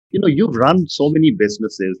You've run so many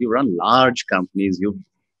businesses, you run large companies, you're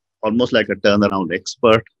almost like a turnaround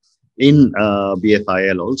expert in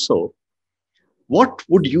BFIL also. What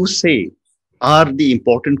would you say are the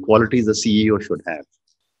important qualities a CEO should have?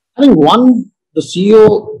 I think one, the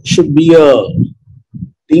CEO should be a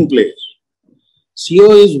team player.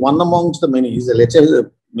 CEO is one amongst the many. Let's say,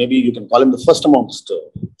 maybe you can call him the first amongst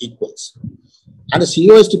equals. And the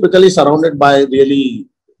CEO is typically surrounded by really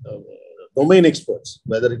domain experts,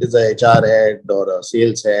 whether it is a HR head or a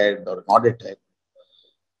sales head or an audit head.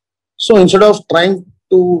 So instead of trying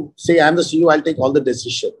to say, I'm the CEO, I'll take all the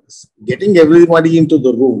decisions, getting everybody into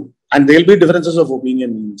the room, and there'll be differences of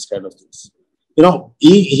opinion in these kind of things.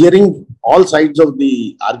 Hearing all sides of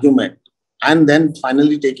the argument and then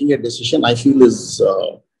finally taking a decision, I feel is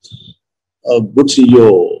a good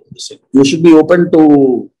CEO. You should be open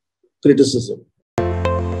to criticism.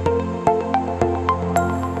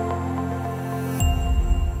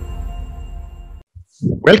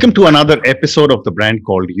 Welcome to another episode of The Brand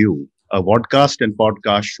Called You, a podcast and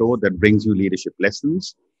podcast show that brings you leadership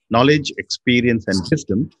lessons, knowledge, experience, and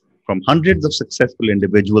wisdom from hundreds of successful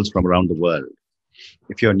individuals from around the world.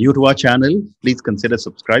 If you're new to our channel, please consider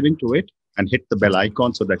subscribing to it and hit the bell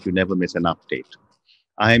icon so that you never miss an update.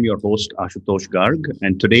 I am your host, Ashutosh Garg,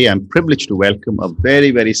 and today I'm privileged to welcome a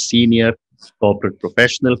very, very senior corporate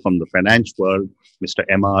professional from the finance world, Mr.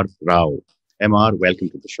 MR Rao. MR, welcome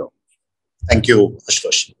to the show. Thank you,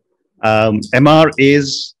 Ashutosh. MR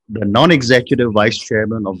is the non-executive vice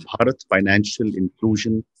chairman of Bharat Financial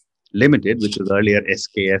Inclusion Ltd, which was earlier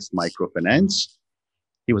SKS Microfinance.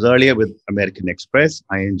 He was earlier with American Express,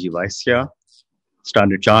 ING Vysya,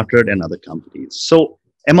 Standard Chartered, and other companies. So,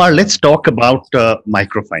 MR, let's talk about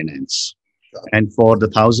microfinance. Sure. And for the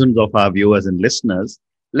thousands of our viewers and listeners,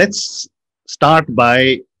 let's start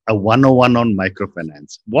by a 101 on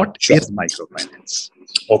microfinance. What is microfinance?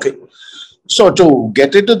 Okay. So to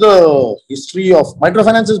get into the history of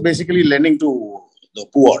microfinance is basically lending to the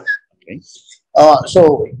poor. Okay.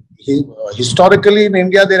 Historically in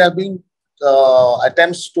India, there have been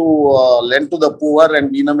attempts to lend to the poor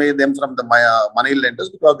and wean away them from the money lenders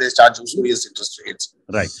because they charge usurious interest rates.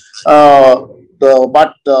 Right.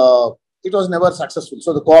 But it was never successful.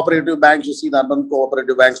 So the cooperative banks, you see the urban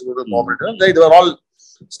cooperative banks, rural cooperative, they were all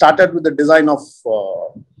started with the design of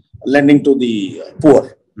lending to the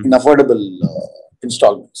poor in affordable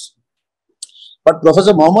installments. But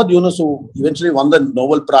Professor Mohammad Yunus, who eventually won the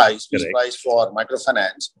Nobel Prize, Peace Prize for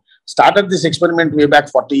microfinance, started this experiment way back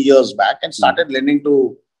 40 years back and started lending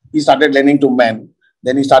to men,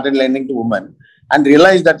 then he started lending to women and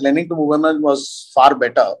realized that lending to women was far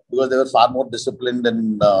better because they were far more disciplined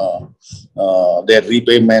in their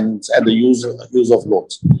repayments and the use of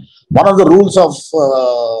loans. One of the rules of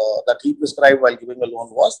that he prescribed while giving a loan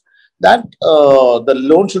was that the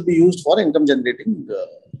loan should be used for income generating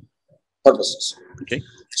purposes. Okay.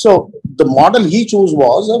 So the model he chose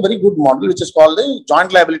was a very good model, which is called the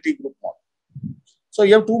joint liability group model. So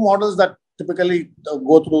you have two models that typically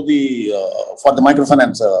go through for the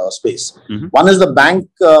microfinance space. Mm-hmm. One is the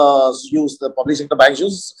the public sector banks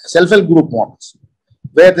use self-help group models,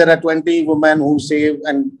 where there are 20 women who save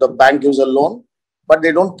and the bank gives a loan, but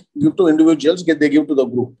they don't give to individuals, they give to the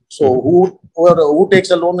group. So who takes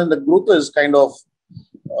a loan in the group is kind of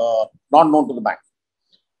not known to the bank.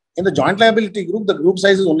 In the joint liability group, the group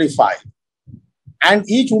size is only 5. And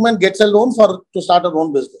each woman gets a loan to start her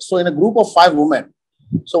own business. So in a group of 5 women,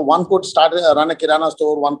 so one could run a kirana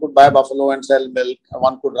store, one could buy buffalo and sell milk, and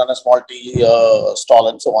one could run a small tea stall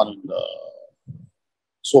and so on and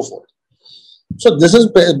so forth. So this has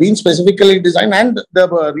been specifically designed and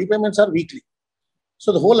the repayments are weekly.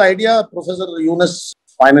 So the whole idea, Professor Yunus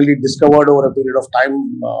finally discovered over a period of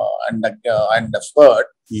time and effort,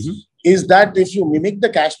 is that if you mimic the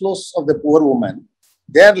cash flows of the poor woman,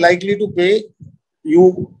 they are likely to pay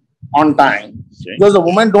you on time. Okay. Because the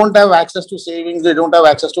women don't have access to savings, they don't have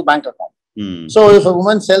access to bank account. So if a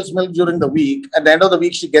woman sells milk during the week, at the end of the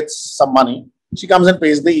week, she gets some money, she comes and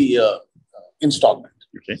pays the installment.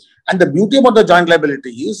 Okay. And the beauty about the joint liability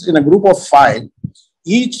is in a group of 5,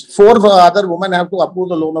 each 4 other women have to approve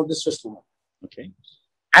the loan of this 5th woman. Okay.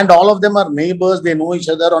 And all of them are neighbors. They know each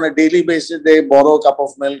other on a daily basis. They borrow a cup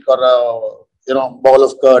of milk or a bowl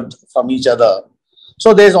of curd from each other.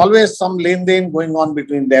 So there's always some lane going on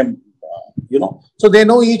between them. So they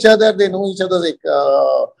know each other. They know each other's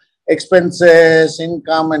expenses,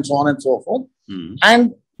 income, and so on and so forth.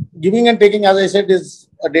 And giving and taking, as I said, is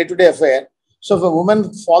a day-to-day affair. So if a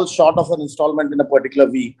woman falls short of an installment in a particular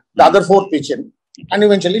week, the other 4 pitch in, and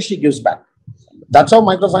eventually she gives back. That's how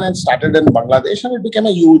microfinance started in Bangladesh, and it became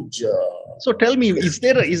a huge. So tell me, is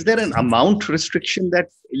there an amount restriction that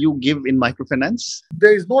you give in microfinance?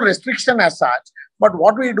 There is no restriction as such, but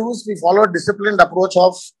what we do is we follow a disciplined approach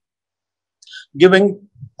of giving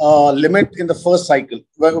limit in the first cycle,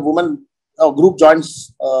 where a group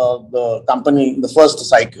joins the company in the first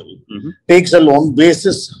cycle, takes a loan,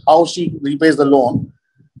 basis how she repays the loan.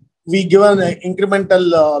 We give an incremental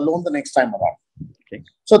loan the next time around. Okay.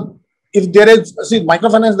 So if there is, see,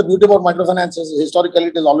 microfinance, the beauty about microfinance is historically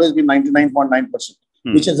it has always been 99.9%,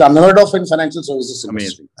 which is unheard of in financial services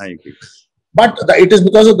industry. Amazing. I agree. But it is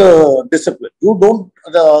because of the discipline. You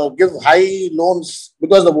don't give high loans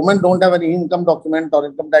because the women don't have any income document or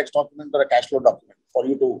income tax document or a cash flow document for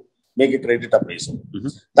you to make a credit appraisal.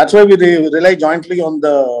 That's why we rely jointly on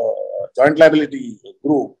the joint liability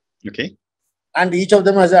group. Okay. And each of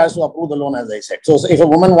them has to approve the loan, as I said. So if a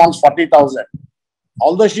woman wants 40,000,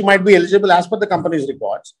 although she might be eligible as per the company's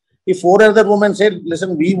records, if 4 other women say,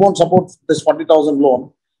 listen, we won't support this 40,000 loan,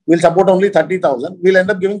 we'll support only 30,000, we'll end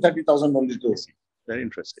up giving 30,000 only to. Very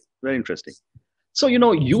interesting. Very interesting. So,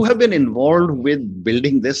 you have been involved with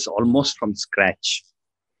building this almost from scratch.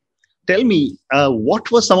 Tell me, what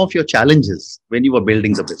were some of your challenges when you were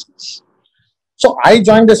building the business? So I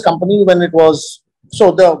joined this company when it was,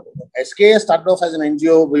 so the SKS started off as an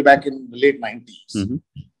NGO way back in the late 90s.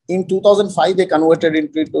 In 2005, they converted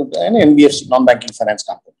into an NBFC, non-banking finance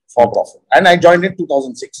company, for profit. And I joined in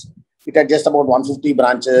 2006. It had just about 150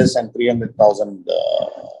 branches and 300,000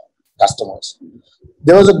 customers.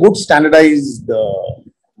 There was a good standardized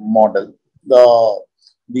model. The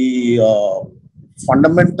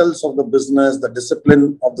fundamentals of the business, the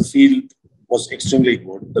discipline of the field was extremely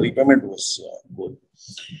good. The repayment was good.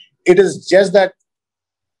 It is just that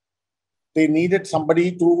they needed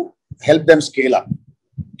somebody to help them scale up.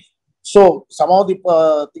 So some of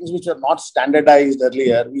the things which were not standardized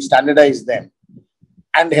earlier, we standardized them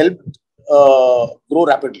and helped grow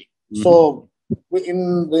rapidly. So for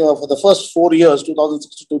the first 4 years,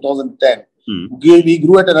 2006 to 2010, we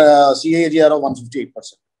grew at a CAGR of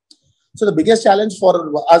 158%. So the biggest challenge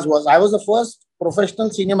for us was, I was the first professional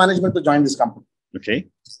senior management to join this company. Okay.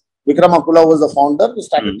 Vikram Akula was the founder. We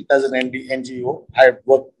started it as an NGO. I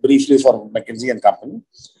worked briefly for McKinsey and Company.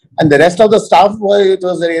 And the rest of the staff, it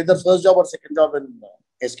was either first job or second job in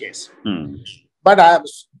SKS. But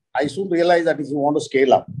I soon realized that if you want to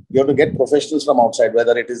scale up, you have to get professionals from outside,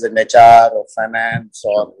 whether it is in HR or finance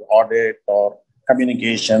or audit or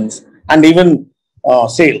communications and even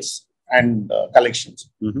sales and collections.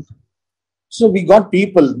 So we got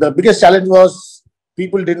people. The biggest challenge was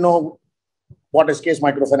people didn't know what SKS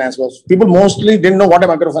microfinance was. People mostly didn't know what a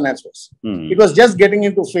microfinance was. It was just getting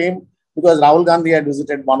into fame because Rahul Gandhi had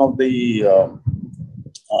visited one of the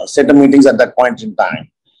center meetings at that point in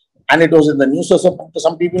time. And it was in the news. So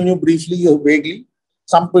some people knew briefly or vaguely.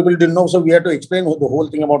 Some people didn't know. So we had to explain the whole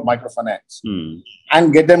thing about microfinance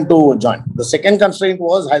and get them to join. The second constraint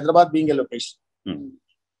was Hyderabad being a location.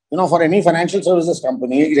 For any financial services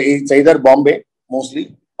company, it's either Bombay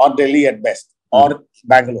mostly or Delhi at best or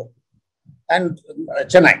Bangalore and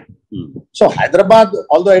Chennai. So Hyderabad,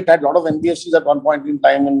 although it had a lot of NBFCs at one point in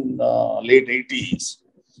time in late 80s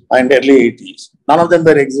and early 80s, none of them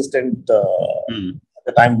were existent at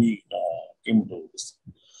the time we came to this.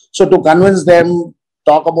 So to convince them,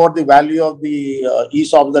 talk about the value of the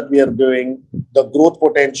ESOPs that we are doing, the growth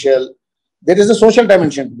potential. There is a social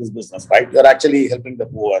dimension to this business, right? You're actually helping the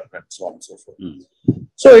poor and so on and so forth.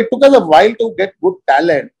 So it took us a while to get good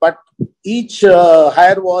talent, but each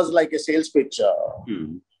hire was like a sales pitch,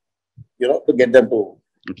 to get them to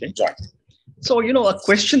join. So, a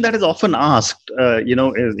question that is often asked,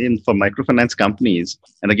 for microfinance companies,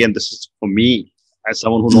 and again, this is for me as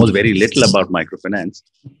someone who knows very little about microfinance,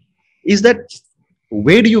 is that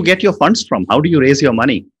where do you get your funds from? How do you raise your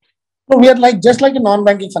money? So we are just like a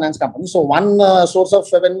non-banking finance company. So one source of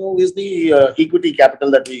revenue is the equity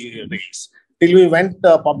capital that we raise. Till we went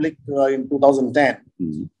public in 2010,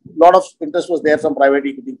 a lot of interest was there from private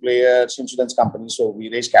equity players, insurance companies. So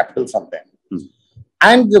we raised capital from them.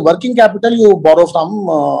 And the working capital you borrow from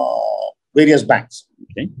various banks.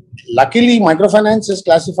 Luckily, microfinance is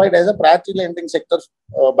classified as a priority lending sector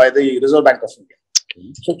by the Reserve Bank of India.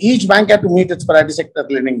 So each bank had to meet its priority sector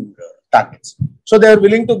lending targets. So they are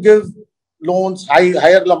willing to give loans,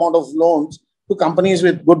 higher amount of loans to companies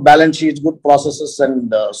with good balance sheets, good processes,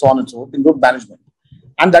 and so on and so forth, in good management.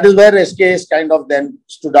 And that is where SKS kind of then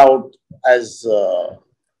stood out as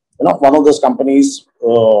one of those companies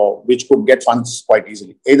which could get funds quite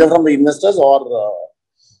easily, either from the investors or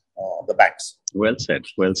the banks. Well said.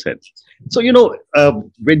 Well said. So,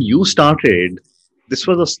 when you started, this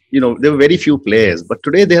was there were very few players, but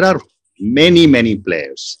today there are many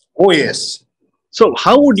players. Oh, yes. So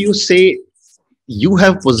how would you say you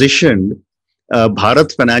have positioned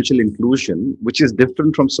Bharat Financial Inclusion, which is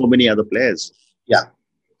different from so many other players? Yeah.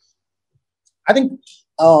 I think,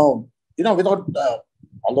 without,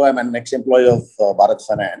 although I'm an ex-employee of Bharat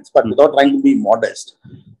Finance, but without trying to be modest,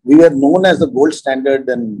 we were known as the gold standard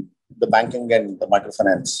in the banking and the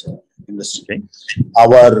microfinance industry. Okay.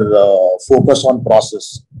 Our focus on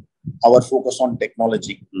process, our focus on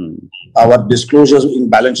technology, our disclosures in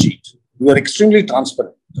balance sheet, we were extremely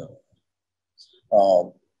transparent.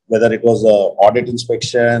 Whether it was an audit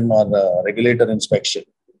inspection or a regulator inspection,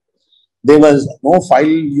 there was no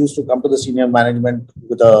file used to come to the senior management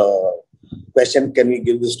with a question, can we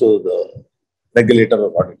give this to the regulator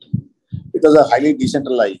or auditor? It was a highly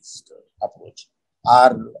decentralized approach.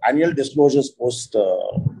 Our annual disclosures post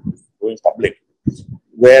going public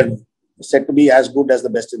were said to be as good as the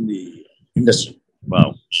best in the industry.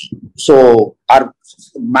 Wow. So our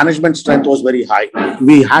management strength was very high.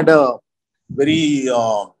 We had a very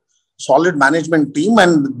solid management team,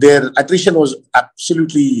 and their attrition was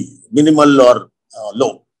absolutely minimal or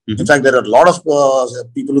low. In fact, there are a lot of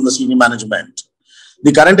people in the senior management.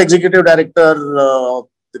 The current executive director,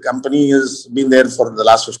 the company has been there for the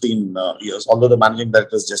last 15 years, although the managing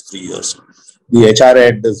director is just 3 years. The HR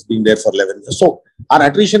head has been there for 11 years. So our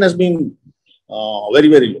attrition has been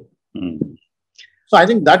very low. So I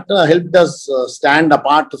think that helped us stand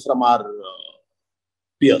apart from our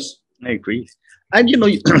peers. I agree. And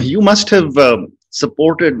you must have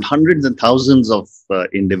supported hundreds and thousands of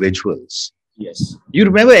individuals. Yes. Do you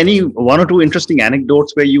remember any one or two interesting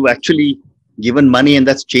anecdotes where you actually given money and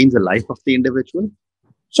that's changed the life of the individual?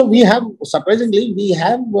 So we have, surprisingly,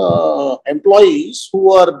 employees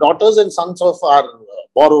who are daughters and sons of our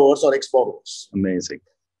borrowers or ex-borrowers. Amazing.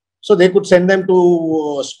 So they could send them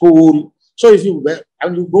to school. So if you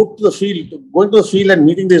go to the field, going to the field and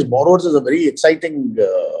meeting these borrowers is a very exciting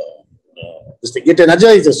thing. It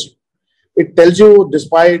energizes you. It tells you,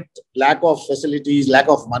 despite lack of facilities, lack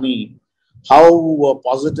of money, how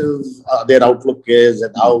positive their outlook is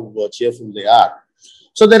and how cheerful they are.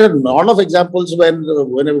 So there are a lot of examples when a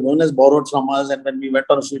woman has borrowed from us, and when we went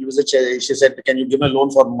on a field visit, she said, "Can you give me a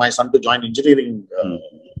loan for my son to join engineering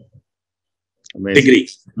degree?"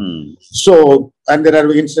 So, and there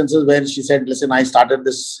are instances where she said, "Listen, I started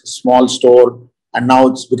this small store and now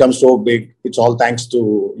it's become so big. It's all thanks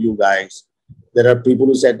to you guys." There are people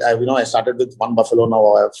who said, I started with 1 buffalo,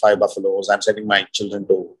 now I have 5 buffaloes. I'm sending my children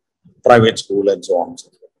to private school and so on and so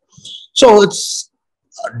forth. So it's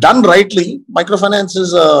done rightly. Microfinance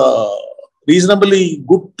is a reasonably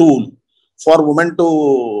good tool for women to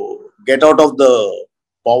get out of the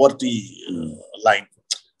poverty line.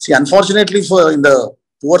 See, unfortunately, in the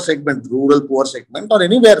poor segment, rural poor segment, or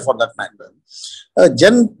anywhere for that matter,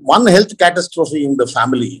 one health catastrophe in the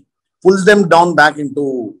family pulls them down back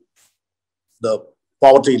into the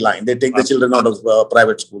poverty line. They take the children out of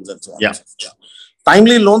private schools and so on. Yeah.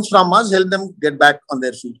 Timely loans from us help them get back on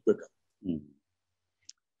their feet quicker.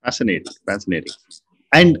 Fascinating.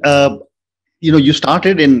 And, you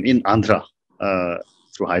started in Andhra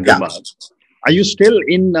through Hyderabad. Yeah. Are you still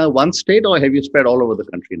in one state, or have you spread all over the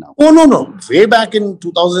country now? Oh, no. Way back in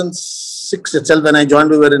 2006 itself, when I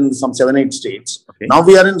joined, we were in some 7-8 states. Okay. Now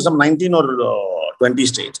we are in some 19 or 20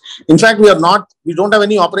 states. In fact, we don't have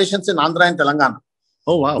any operations in Andhra and Telangana.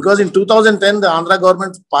 Oh, wow. Because in 2010, the Andhra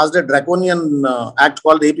government passed a draconian act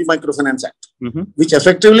called AP Microfinance Act, which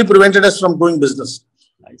effectively prevented us from doing business.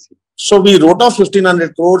 I see. So we wrote off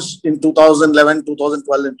 1,500 crores in 2011,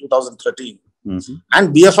 2012 and 2013.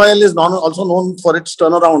 And BFIL is also known for its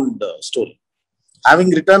turnaround story.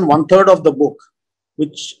 Having returned 1/3 of the book,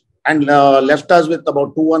 and left us with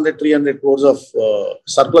about 200-300 crores of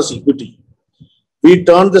surplus equity, we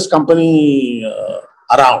turned this company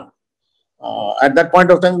around. At that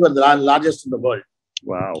point of time, we were the largest in the world.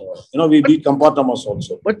 Wow. We beat Compatramos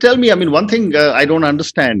also. But tell me, one thing I don't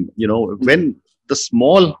understand, when the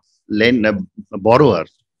small borrower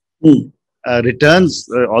returns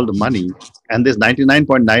all the money, and this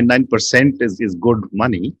 99.99% is good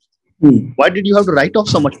money, why did you have to write off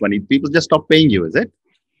so much money? People just stopped paying you, is it?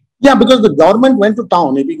 Yeah, because the government went to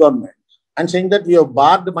town, AP government, and saying that we have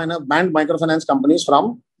banned microfinance companies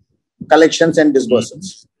from collections and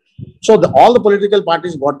disbursements. So all the political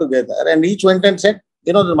parties got together and each went and said,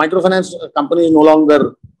 the microfinance companies no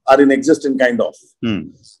longer are in existence, kind of.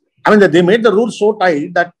 They made the rules so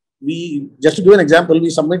tight that just to give an example,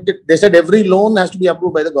 they said every loan has to be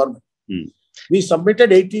approved by the government. We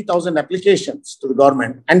submitted 80,000 applications to the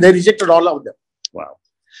government and they rejected all of them. Wow.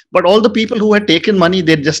 But all the people who had taken money,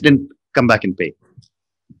 they just didn't come back and pay.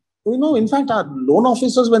 In fact, our loan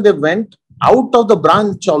officers, when they went out of the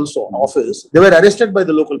branch also office, they were arrested by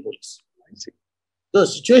the local police. I see. The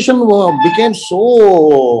situation became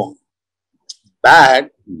so bad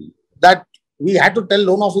that we had to tell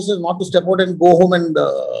loan officers not to step out and go home and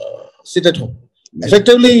sit at home.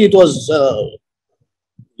 Effectively, it was,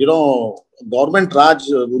 government Raj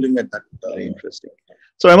ruling at that. Very interesting.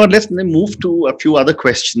 So, Emma, let's move to a few other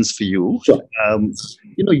questions for you. Sure.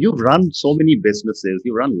 You've run so many businesses,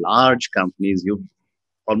 you run large companies, you're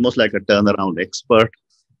almost like a turnaround expert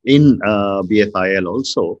in BFIL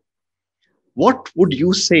also. What would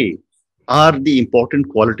you say are the important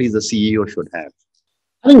qualities a CEO should have?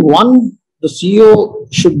 I think one, the CEO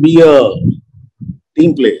should be a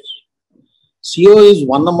team player. CEO is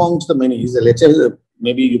one amongst the many. Let's say,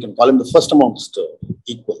 maybe you can call him the first amongst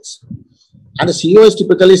equals. And the CEO is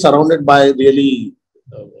typically surrounded by really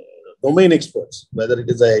domain experts, whether it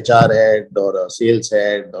is a HR head or a sales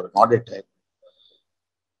head or an audit head.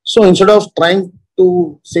 So instead of trying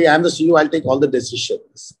to say, I'm the CEO, I'll take all the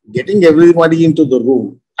decisions, getting everybody into the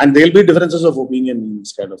room, and there'll be differences of opinion in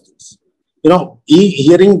these kind of things.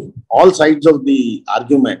 Hearing all sides of the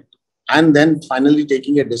argument and then finally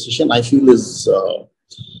taking a decision, I feel is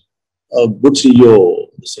a good CEO.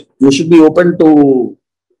 You should be open to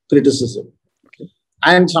criticism.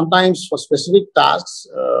 And sometimes for specific tasks,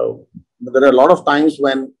 there are a lot of times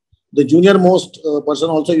when the junior most person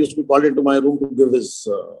also used to be called into my room to give his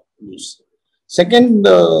views. Second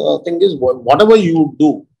thing is, whatever you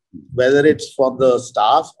do, whether it's for the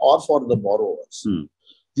staff or for the borrowers,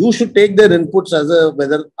 you should take their inputs as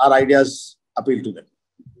whether our ideas appeal to them.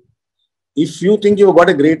 If you think you've got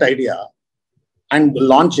a great idea and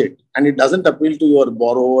launch it and it doesn't appeal to your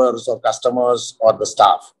borrowers or customers or the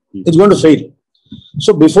staff, it's going to fail.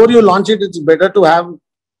 So before you launch it, it's better to have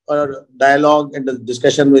a dialogue and a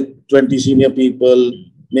discussion with 20 senior people,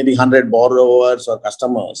 maybe 100 borrowers or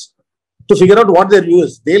customers, to figure out what their view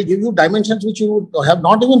is. They'll give you dimensions which you have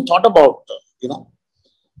not even thought about,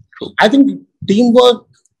 I think teamwork,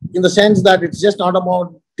 in the sense that it's just not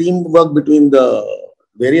about teamwork between the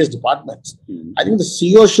various departments. I think the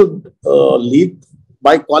CEO should lead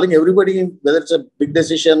by calling everybody in, whether it's a big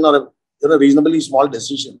decision or a reasonably small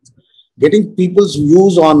decision. Getting people's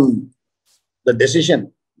views on the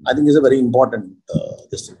decision, I think, is a very important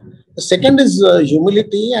thing. The second is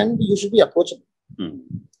humility, and you should be approachable.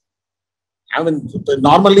 I mean,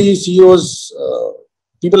 normally CEOs,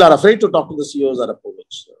 people are afraid to talk to the CEOs or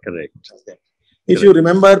approach. Correct. If you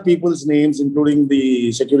remember people's names, including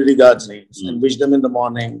the security guards' names, and wish them in the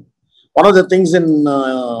morning. One of the things in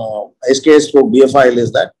SKS for BFIL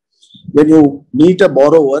is that when you meet a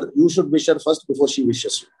borrower, you should wish her first before she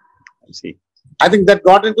wishes you. I see. I think that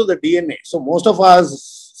got into the DNA. So most of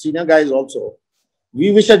us senior guys also,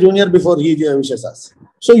 we wish a junior before he wishes us.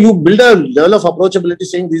 So you build a level of approachability,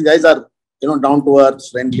 saying these guys are, down to earth,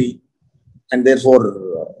 friendly, and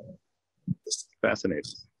therefore fascinating.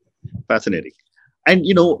 And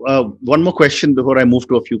one more question before I move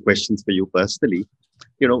to a few questions for you personally.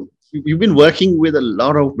 You've been working with a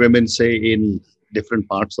lot of women, say, in different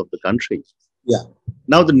parts of the country. Yeah.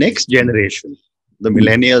 Now the next generation, the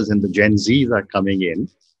millennials and the Gen Zs, are coming in,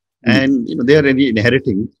 and they are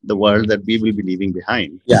inheriting the world that we will be leaving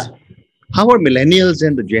behind. Yeah. How are millennials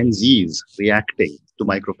and the Gen Zs reacting to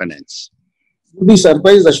microfinance? You'll be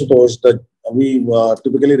surprised, Ashutosh, that we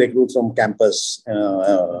typically recruit from campus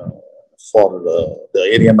for the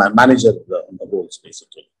area manager roles,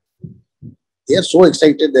 basically. They are so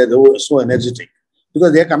excited, they're so energetic,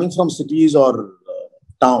 because they are coming from cities or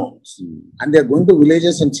towns, and they are going to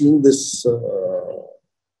villages and seeing this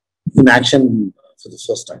in action for the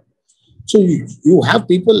first time. So you have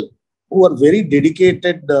people who are very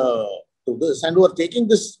dedicated to this and who are taking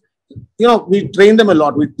this. We train them a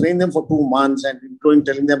lot. We train them for 2 months and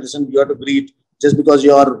telling them, listen, you have to greet. Just because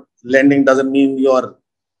you're lending doesn't mean you're,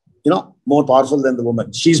 more powerful than the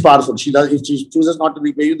woman. She's powerful. She does. If she chooses not to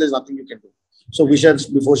repay you, there's nothing you can do. So wish her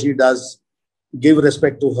before she does. Give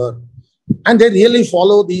respect to her. And they really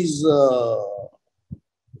follow these to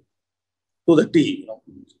the T.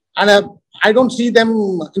 And I don't see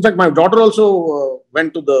them. In fact, my daughter also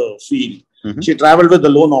went to the field. She traveled with the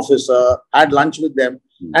loan officer, had lunch with them.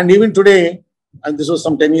 And even today, and this was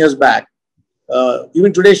some 10 years back,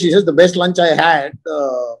 even today, she says the best lunch I had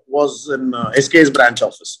was in SK's branch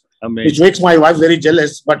office. Amazing. Which makes my wife very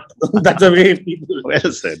jealous, but that's the way people...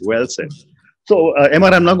 Well said. So,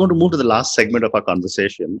 MR, I'm now going to move to the last segment of our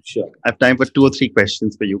conversation. Sure. I have time for 2 or 3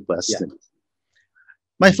 questions for you personally. Yeah.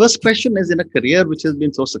 My first question is, in a career which has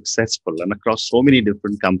been so successful and across so many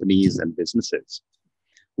different companies and businesses,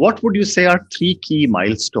 what would you say are 3 key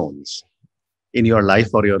milestones in your life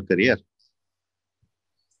or your career?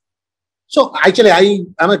 So actually, I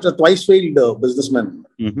am a twice failed businessman,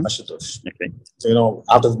 Ashutosh. Okay. So,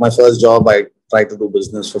 after my first job, I tried to do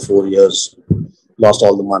business for 4 years, lost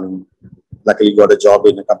all the money. Luckily, got a job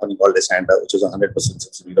in a company called Asanda, which is a 100%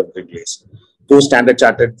 subsidiary of Great Place. Post Standard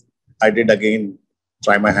Chartered, I did again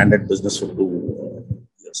try my hand at business for 2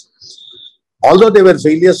 years. Although they were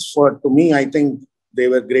failures to me, I think they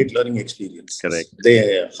were great learning experiences. Correct.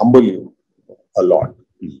 They humble you a lot.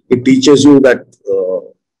 It teaches you that,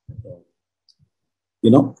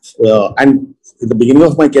 and in the beginning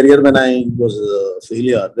of my career, when I was a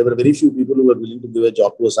failure, there were very few people who were willing to give a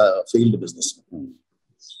job to a failed businessman.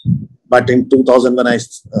 But in 2000, when I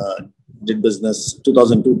did business,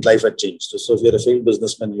 2002, life had changed. So if you're a failed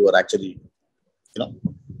businessman, you are actually,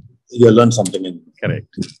 you learn something in life.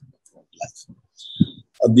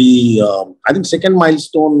 I think second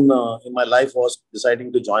milestone in my life was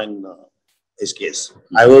deciding to join SKS.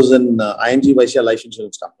 I was in ING Vaishya Life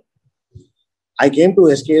Insurance Company. I came to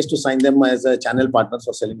SKS to sign them as a channel partner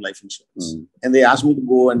for selling life insurance. And they asked me to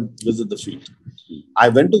go and visit the field. I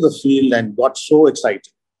went to the field and got so excited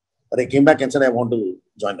that I came back and said, I want to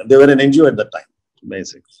join them. They were an NGO at that time.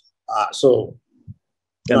 Amazing. So,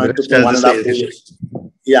 it took me 1.5 years.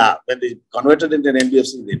 Yeah, when they converted into an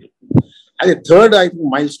NBFC, they did. And the third, I think,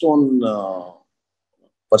 milestone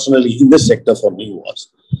personally in this sector for me was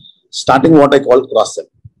starting what I call cross-sell.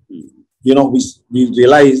 We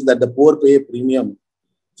realize that the poor pay a premium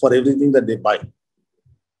for everything that they buy.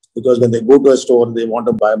 Because when they go to a store, they want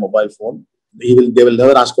to buy a mobile phone, they will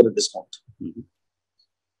never ask for a discount.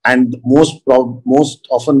 And most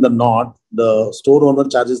often than not, the store owner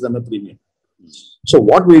charges them a premium. So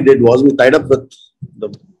what we did was we tied up with the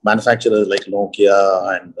manufacturers like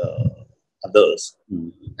Nokia and others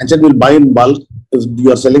and said, we'll buy in bulk. If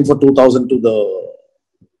you are selling for 2,000 to the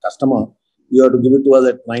customer, you have to give it to us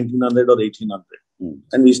at 1,900 or 1,800.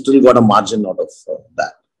 And we still got a margin out of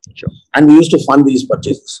that. Sure. And we used to fund these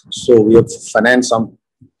purchases. So we have financed some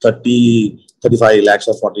 35 lakhs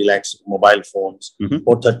or 40 lakhs mobile phones,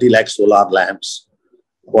 or 30 lakhs solar lamps,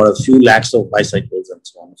 or a few lakhs of bicycles and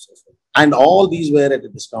so on and so forth. And all these were at a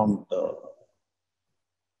discount to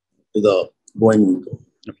the going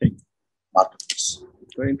marketplace.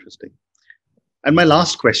 Very interesting. And my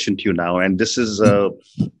last question to you now, and this is a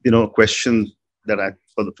question that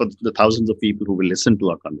for the thousands of people who will listen to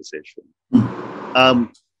our conversation,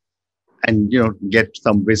 and get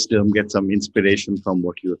some wisdom, get some inspiration from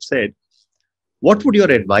what you have said. What would your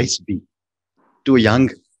advice be to a young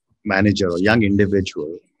manager or young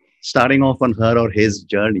individual starting off on her or his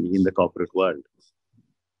journey in the corporate world?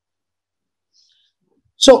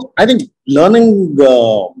 So I think learning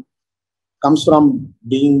comes from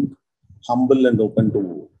being humble and open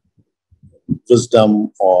to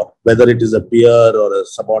wisdom, or whether it is a peer or a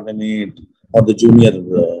subordinate or the junior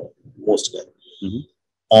most guy.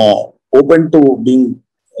 Open to being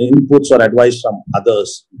inputs or advice from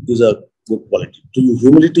others is a good quality.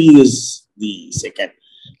 Humility is the second.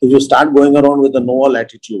 If you start going around with a know-all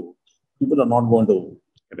attitude, people are not going to.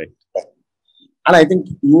 Correct. And I think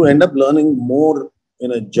you end up learning more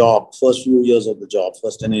in a job, first few years of the job,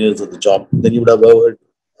 first 10 years of the job, than you would have ever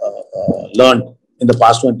learned in the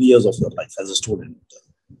past 20 years of your life as a student.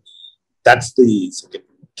 That's the second.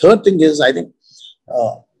 Third thing is, I think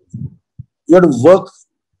you have to work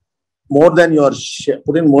more than your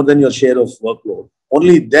put in more than your share of workload.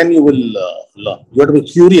 Only then you will learn. You have to be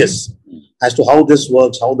curious as to how this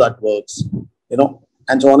works, how that works,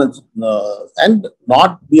 and so on, and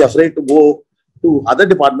not be afraid to go to other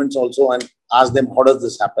departments also and ask them, how does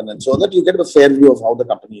this happen, and so that you get a fair view of how the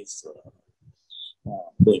company is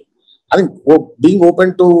doing. I think being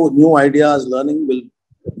open to new ideas, learning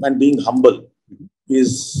and being humble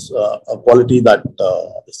is a quality that.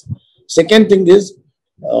 Second thing is,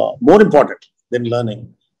 more important than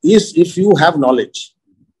learning is, if you have knowledge,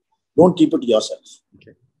 don't keep it to yourself.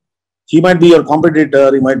 He might be your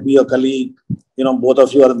competitor, he might be your colleague, both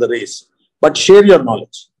of you are in the race, but share your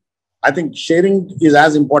knowledge. I think sharing is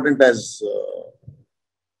as important as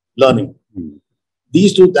learning.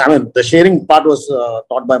 These two, the sharing part was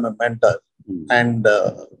taught by my mentor, and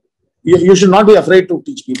you should not be afraid to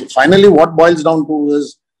teach people. Finally, what boils down to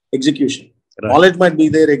is execution. Knowledge might be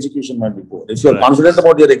there, execution might be poor. If you're confident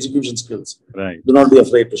about your execution skills, do not be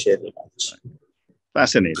afraid to share your knowledge.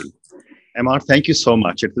 Fascinating. MR, thank you so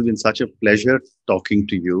much. It has been such a pleasure talking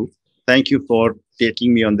to you. Thank you for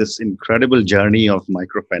taking me on this incredible journey of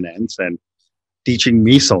microfinance and teaching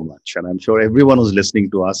me so much. And I'm sure everyone who's listening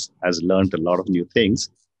to us has learned a lot of new things.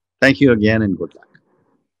 Thank you again and good luck.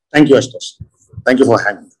 Thank you, Ashutosh. Thank you for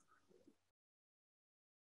having me.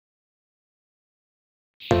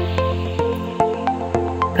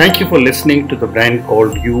 Thank you for listening to the brand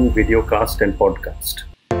called You videocast and podcast,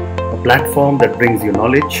 a platform that brings you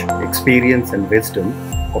knowledge, experience, and wisdom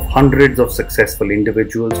of hundreds of successful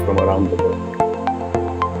individuals from around the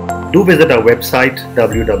world. Do visit our website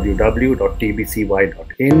www.tbcy.in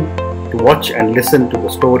to watch and listen to the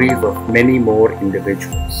stories of many more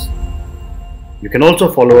individuals. You can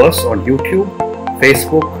also follow us on YouTube,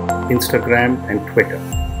 Facebook, Instagram, and Twitter.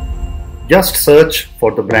 Just search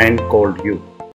for the brand called You.